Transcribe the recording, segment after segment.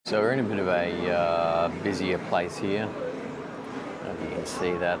So we're in a bit of a busier place here. I don't know if you can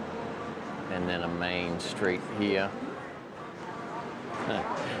see that. And then a main street here.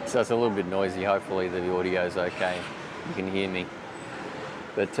 So it's a little bit noisy. Hopefully the audio's okay. You can hear me.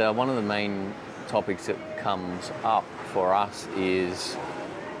 But one of the main topics that comes up for us is,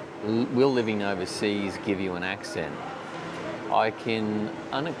 will living overseas give you an accent? I can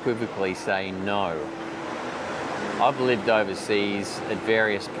unequivocally say no. I've lived overseas at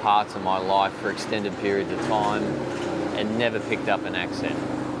various parts of my life for extended periods of time and never picked up an accent.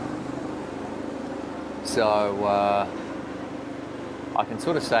 So I can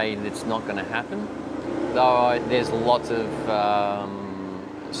sort of say it's not going to happen, though there's lots of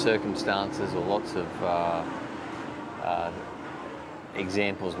circumstances or lots of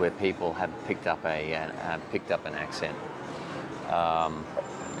examples where people have picked up an accent.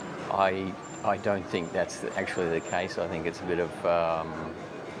 I don't think that's actually the case. I think it's a bit of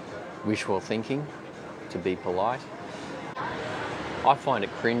wishful thinking, to be polite. I find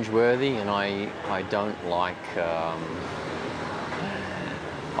it cringeworthy, and I don't like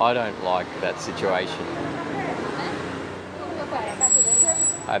that situation.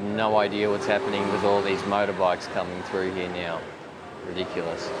 I have no idea what's happening with all these motorbikes coming through here now.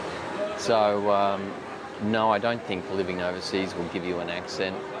 Ridiculous. So no, I don't think living overseas will give you an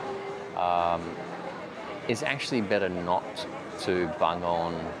accent. It's actually better not to bung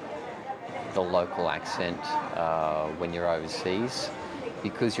on the local accent when you're overseas,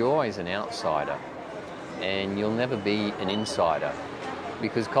 because you're always an outsider and you'll never be an insider,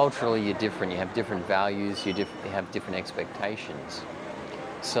 because culturally you're different, you have different values, you have different expectations.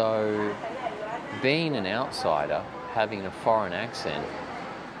 So being an outsider, having a foreign accent,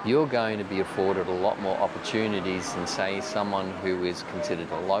 you're going to be afforded a lot more opportunities than, say, someone who is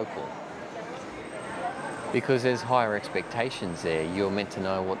considered a local. Because there's higher expectations there. You're meant to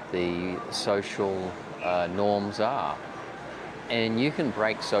know what the social norms are. And you can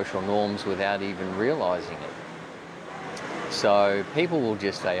break social norms without even realising it. So people will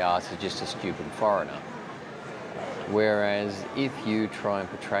just say, oh, it's just a stupid foreigner. Whereas if you try and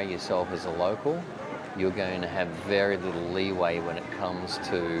portray yourself as a local, you're going to have very little leeway when it comes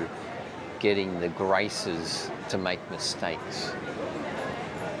to getting the graces to make mistakes.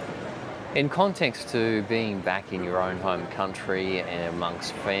 In context to being back in your own home country and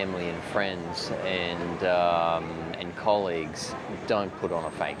amongst family and friends and colleagues, don't put on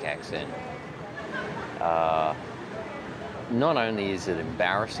a fake accent. Not only is it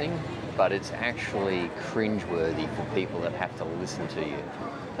embarrassing, but it's actually cringeworthy for people that have to listen to you.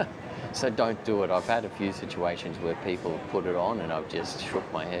 So don't do it. I've had a few situations where people have put it on and I've just shook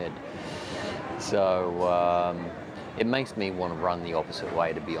my head. So it makes me want to run the opposite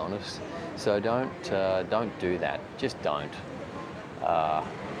way, to be honest. So don't do that. Just don't.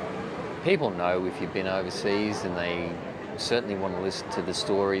 People know if you've been overseas, and they certainly want to listen to the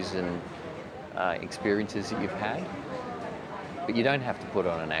stories and experiences that you've had. But you don't have to put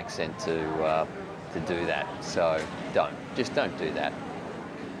on an accent to do that. So just don't do that.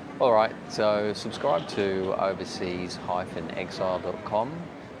 All right, so subscribe to overseas-exile.com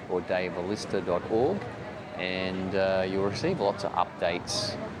or davealista.org, and you'll receive lots of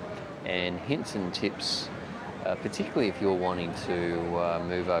updates and hints and tips, particularly if you're wanting to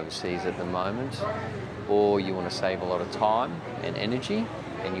move overseas at the moment, or you want to save a lot of time and energy,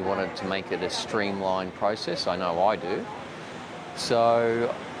 and you want to make it a streamlined process. I know I do. So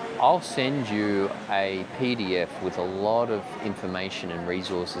I'll send you a PDF with a lot of information and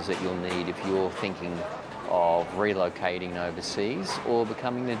resources that you'll need if you're thinking of relocating overseas or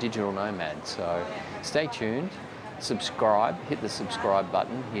becoming a digital nomad. So stay tuned, subscribe, hit the subscribe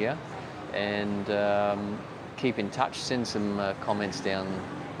button here, and keep in touch. Send some comments down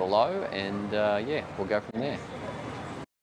below, and yeah, we'll go from there.